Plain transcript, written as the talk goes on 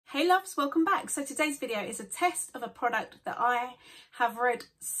Hey loves, welcome back. So today's video is a test of a product that I have read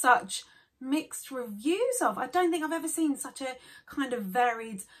such mixed reviews of. I don't think I've ever seen such a kind of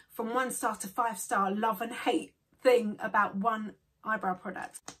varied from 1-star to 5-star love and hate thing about one eyebrow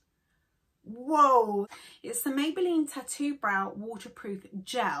product. Whoa! It's the Maybelline Tattoo Brow Waterproof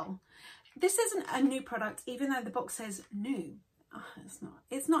Gel. This isn't a new product, even though the box says new. Oh,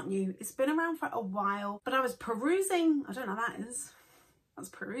 it's not new. It's been around for a while, but I was perusing, I don't know what that is. I was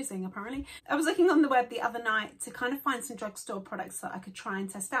perusing apparently. I was looking on the web the other night to kind of find some drugstore products that I could try and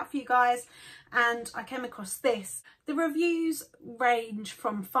test out for you guys, and I came across this. The reviews range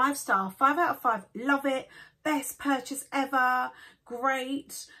from 5-star, 5 out of 5, love it, best purchase ever,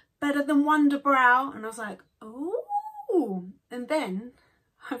 great, better than Wonder Brow, and I was like, ooh. And then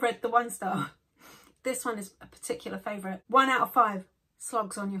I read the 1-star. This one is a particular favourite. 1 out of 5,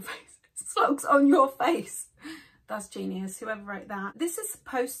 slogs on your face. Slogs on your face. That's genius, whoever wrote that. This is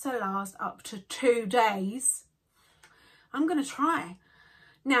supposed to last up to 2 days. I'm gonna try.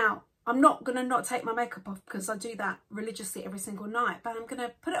 Now, I'm not gonna not take my makeup off because I do that religiously every single night, but I'm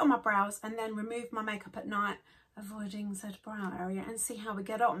gonna put it on my brows and then remove my makeup at night, avoiding said brow area, and see how we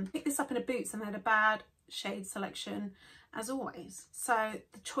get on. Pick this up in a Boots and they had a bad shade selection as always. So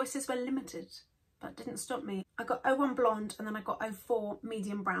the choices were limited, but didn't stop me. I got 01 Blonde and then I got 04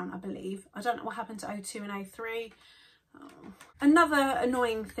 Medium Brown, I believe. I don't know what happened to 02 and 03. Oh. Another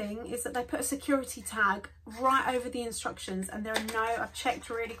annoying thing is that they put a security tag right over the instructions, and there are no, I've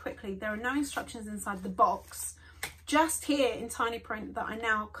checked really quickly, there are no instructions inside the box, just here in tiny print that I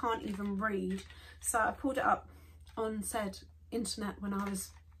now can't even read. So I pulled it up on said internet when I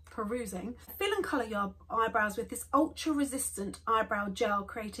was perusing. Fill and colour your eyebrows with this ultra resistant eyebrow gel,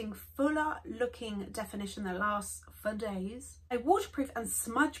 creating fuller looking definition that lasts for days. A waterproof and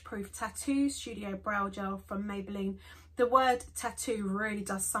smudge proof tattoo studio brow gel from Maybelline. The word tattoo really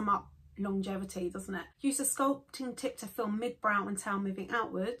does sum up longevity, doesn't it? Use a sculpting tip to fill mid-brow and tail moving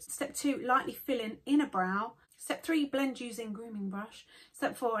outwards. Step 2, lightly fill in inner brow. Step 3, blend using grooming brush.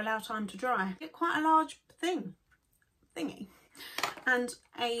 Step 4, allow time to dry. Get quite a large thingy. And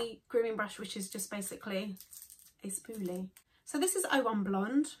a grooming brush, which is just basically a spoolie. So this is 01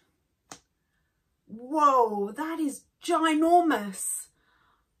 Blonde. Whoa, that is ginormous.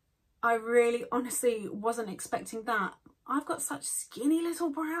 I really honestly wasn't expecting that. I've got such skinny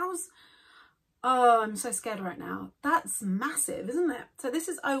little brows. Oh, I'm so scared right now. That's massive, isn't it? So this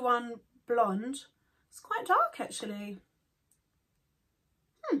is 01 Blonde. It's quite dark actually.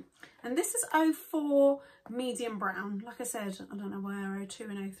 And this is 04 Medium Brown. Like I said, I don't know where 02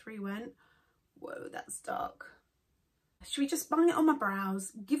 and 03 went. Whoa, that's dark. Should we just bung it on my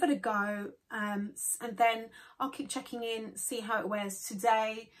brows, give it a go, and then I'll keep checking in, see how it wears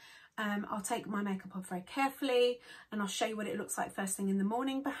today. I'll take my makeup off very carefully and I'll show you what it looks like first thing in the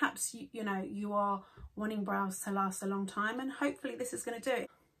morning. Perhaps you know, you are wanting brows to last a long time, and hopefully this is going to do it.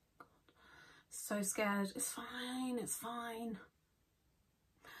 God, so scared. It's fine, it's fine.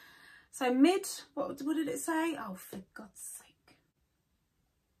 So what did it say? Oh, for God's sake.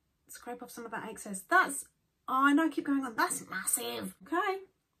 Scrape off some of that excess. That's, oh, I know I keep going on. That's massive. Okay,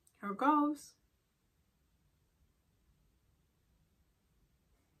 here it goes.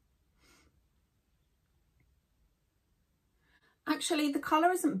 Actually, the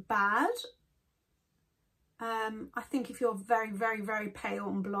colour isn't bad. I think if you're very, very, very pale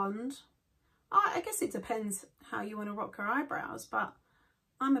and blonde, I guess it depends how you want to rock your eyebrows, but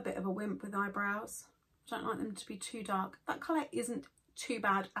I'm a bit of a wimp with eyebrows. I don't like them to be too dark. That colour isn't too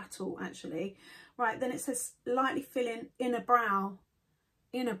bad at all, actually. Right, then it says lightly fill in inner brow.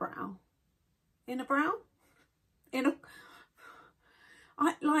 Inner brow. Inner brow?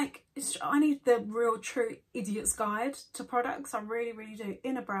 I need the real true idiot's guide to products. I really, really do.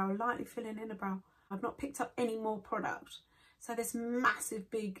 Inner brow, lightly fill in inner brow. I've not picked up any more product. So this massive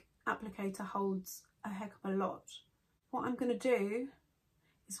big applicator holds a heck of a lot. What I'm going to do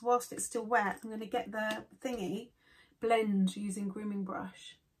is, whilst it's still wet, I'm going to get the thingy, blend using grooming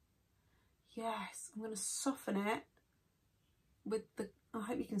brush. Yes, I'm going to soften it with the, I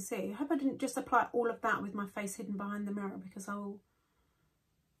hope you can see. I hope I didn't just apply all of that with my face hidden behind the mirror, because I will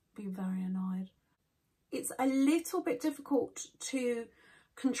be very annoyed. It's a little bit difficult to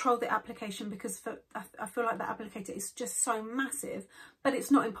control the application because I feel like the applicator is just so massive, but it's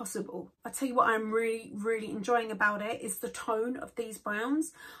not impossible. I tell you what I'm really, really enjoying about it is the tone of these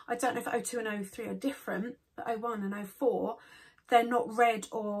browns. I don't know if 02 and 03 are different, but 01 and 04, they're not red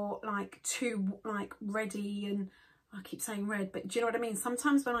or like too like reddy, and I keep saying red, but do you know what I mean?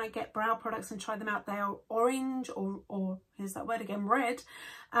 Sometimes when I get brow products and try them out, they are orange or here's that word again, red,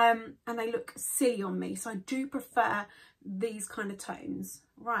 and they look silly on me. So I do prefer these kind of tones.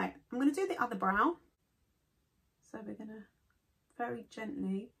 Right, I'm going to do the other brow. So we're going to very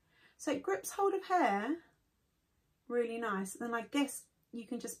gently. So it grips hold of hair really nice. Then I guess you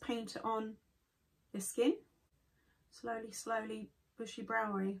can just paint it on your skin. Slowly, slowly, bushy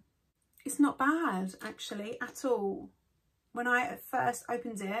browy. It's not bad actually at all. When I first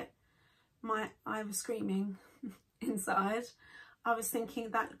opened it, I was screaming inside. I was thinking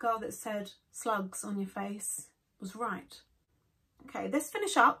that girl that said slugs on your face was right. Okay, let's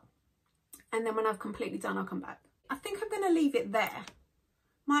finish up, and then when I've completely done, I'll come back. I think I'm going to leave it there.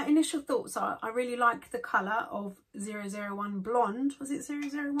 My initial thoughts are I really like the colour of 001 Blonde. Was it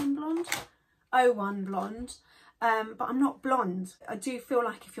 001 Blonde? 01 Blonde. But I'm not blonde. I do feel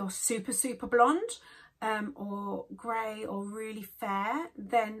like if you're super, super blonde or grey or really fair,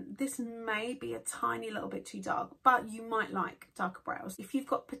 then this may be a tiny little bit too dark, but you might like darker brows. If you've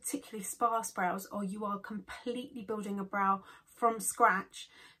got particularly sparse brows or you are completely building a brow from scratch,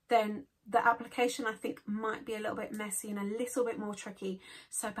 then the application I think might be a little bit messy and a little bit more tricky.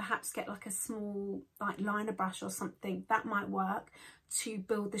 So perhaps get like a small like liner brush or something. That might work to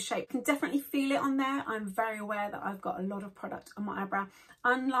build the shape. You can definitely feel it on there. I'm very aware that I've got a lot of product on my eyebrow.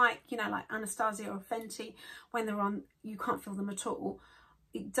 Unlike, you know, like Anastasia or Fenty, when they're on, you can't feel them at all.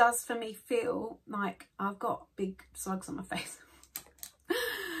 It does for me feel like I've got big slugs on my face.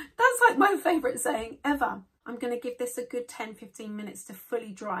 That's like my favourite saying ever. I'm going to give this a good 10-15 minutes to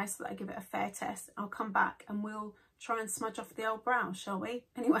fully dry so that I give it a fair test. I'll come back and we'll try and smudge off the old brow, shall we?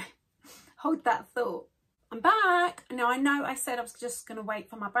 Anyway, hold that thought. I'm back. Now I know I said I was just going to wait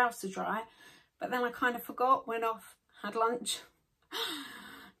for my brows to dry, but then I kind of forgot, went off, had lunch,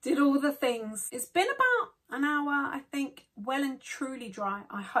 did all the things. It's been about an hour, I think, well and truly dry,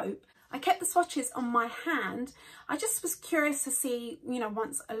 I hope. I kept the swatches on my hand. I just was curious to see, you know,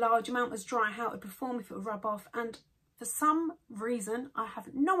 once a large amount was dry, how it would perform, if it would rub off. And for some reason, I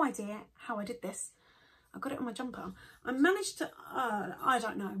have no idea how I did this. I got it on my jumper. I managed to, I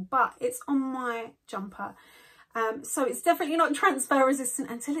don't know, but it's on my jumper. So it's definitely not transfer resistant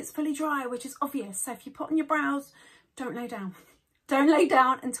until it's fully dry, which is obvious. So if you put on your brows, don't lay down. Don't lay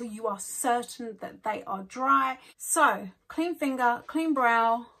down until you are certain that they are dry. So clean finger, clean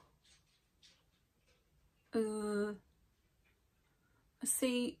brow. I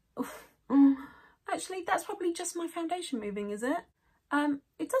see. Actually, that's probably just my foundation moving, is it?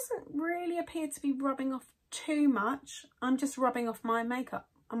 It doesn't really appear to be rubbing off too much. I'm just rubbing off my makeup.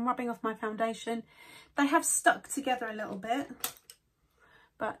 I'm rubbing off my foundation. They have stuck together a little bit,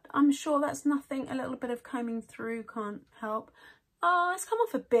 but I'm sure that's nothing. A little bit of combing through can't help. Oh, it's come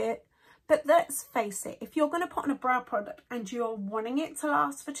off a bit. But let's face it, if you're going to put on a brow product and you're wanting it to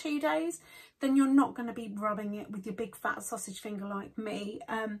last for 2 days, then you're not going to be rubbing it with your big fat sausage finger like me.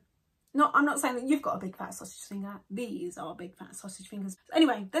 I'm not saying that you've got a big fat sausage finger. These are big fat sausage fingers.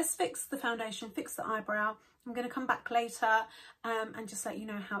 Anyway, let's fix the foundation, fix the eyebrow. I'm going to come back later and just let you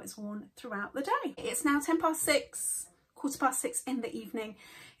know how it's worn throughout the day. It's now 6:10, 6:15 in the evening.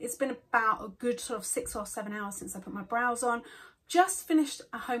 It's been about a good sort of 6 or 7 hours since I put my brows on. Just finished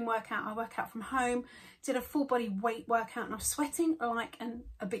a home workout. I work out from home, did a full body weight workout, and I'm sweating like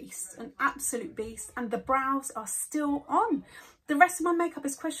a beast, an absolute beast. And the brows are still on. The rest of my makeup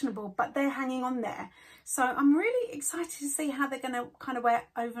is questionable, but they're hanging on there. So I'm really excited to see how they're going to kind of wear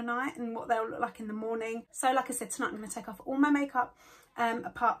overnight and what they'll look like in the morning. So like I said, tonight I'm going to take off all my makeup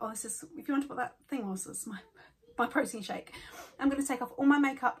apart. Oh, this is, if you wonder what that thing was, it's my protein shake. I'm going to take off all my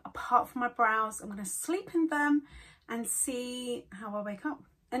makeup apart from my brows. I'm going to sleep in them and see how I wake up.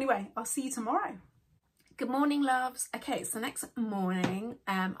 Anyway, I'll see you tomorrow. Good morning, loves. Okay, so next morning,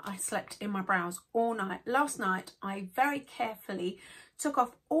 I slept in my brows all night. Last night, I very carefully took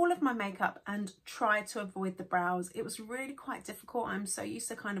off all of my makeup and tried to avoid the brows. It was really quite difficult. I'm so used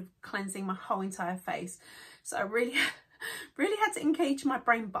to kind of cleansing my whole entire face. So I really had to engage my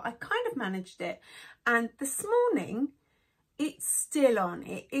brain, but I kind of managed it. And this morning, it's still on.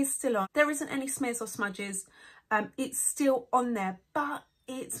 It is still on. There isn't any smears or smudges. It's still on there, but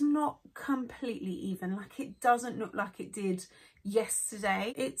it's not completely even. Like, it doesn't look like it did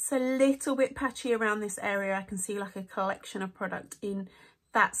yesterday. It's a little bit patchy around this area. I can see like a collection of product in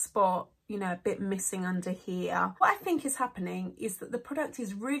that spot, you know, a bit missing under here. What I think is happening is that the product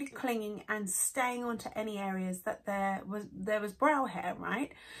is really clinging and staying onto any areas that there was brow hair,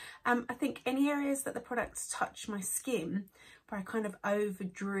 right? I think any areas that the products touch my skin, where I kind of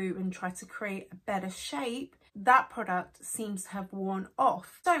overdrew and tried to create a better shape, that product seems to have worn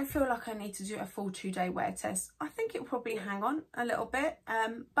off. Don't feel like I need to do a full 2-day wear test. I think it'll probably hang on a little bit,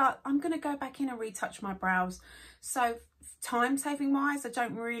 but I'm going to go back in and retouch my brows. So time saving wise, I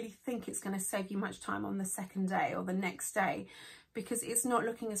don't really think it's going to save you much time on the second day or the next day, because it's not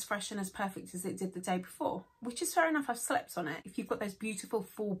looking as fresh and as perfect as it did the day before, which is fair enough. I've slept on it. If you've got those beautiful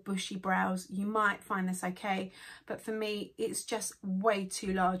full bushy brows, you might find this okay, but for me it's just way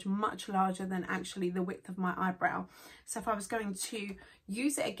too large, much larger than actually the width of my eyebrow. So if I was going to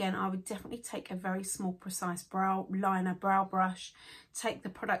use it again, I would definitely take a very small precise brow liner, brow brush, take the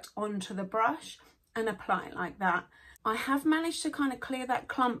product onto the brush and apply it like that. I have managed to kind of clear that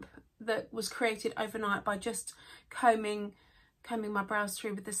clump that was created overnight by just combing my brows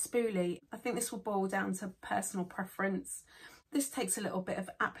through with the spoolie. I think this will boil down to personal preference. This takes a little bit of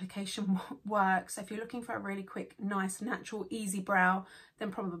application work, so if you're looking for a really quick, nice, natural, easy brow,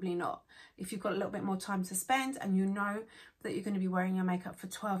 then probably not. If you've got a little bit more time to spend and you know that you're going to be wearing your makeup for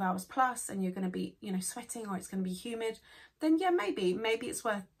 12 hours plus and you're going to be, you know, sweating, or it's going to be humid, then yeah, maybe it's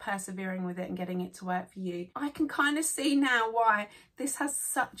worth persevering with it and getting it to work for you. I can kind of see now why this has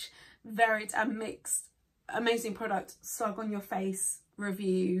such varied and mixed amazing product slug on your face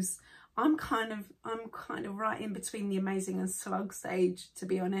reviews. I'm kind of right in between the amazing and slug stage, to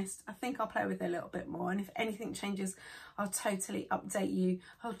be honest. I think I'll play with it a little bit more, and if anything changes, I'll totally update you.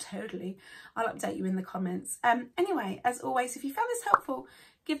 I'll update you in the comments. Anyway, as always, if you found this helpful,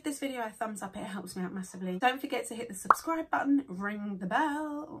 give this video a thumbs up. It helps me out massively. Don't forget to hit the subscribe button, ring the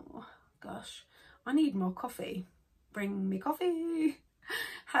bell. Oh, gosh, I need more coffee. Bring me coffee.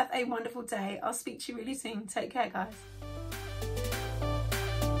 Have a wonderful day. I'll speak to you really soon. Take care, guys.